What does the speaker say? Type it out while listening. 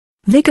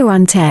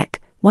Vigorun,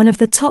 one of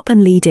the top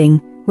and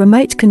leading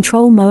remote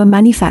control mower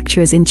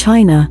manufacturers in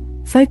China,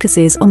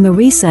 focuses on the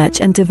research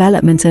and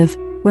development of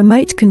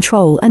remote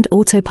control and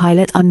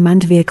autopilot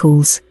unmanned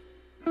vehicles.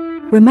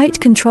 Remote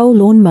control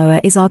lawnmower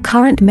is our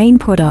current main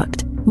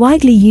product,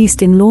 widely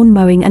used in lawn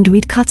mowing and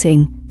weed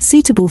cutting,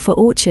 suitable for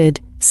orchard,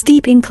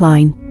 steep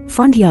incline,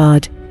 front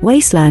yard,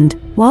 wasteland,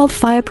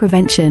 wildfire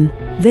prevention,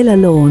 villa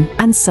lawn,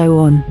 and so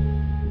on.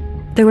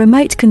 The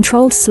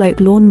remote-controlled slope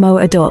lawn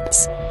mower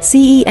adopts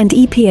CE and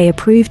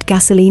EPA-approved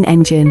gasoline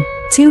engine,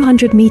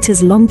 200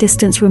 meters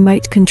long-distance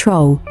remote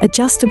control,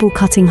 adjustable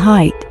cutting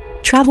height,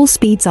 travel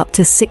speeds up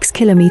to 6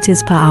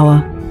 kilometers per hour.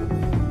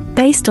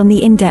 Based on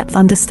the in-depth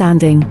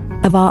understanding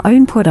of our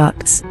own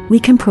products, we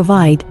can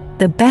provide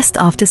the best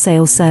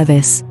after-sales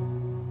service.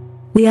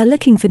 We are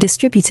looking for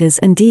distributors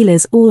and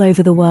dealers all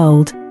over the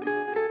world.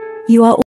 You are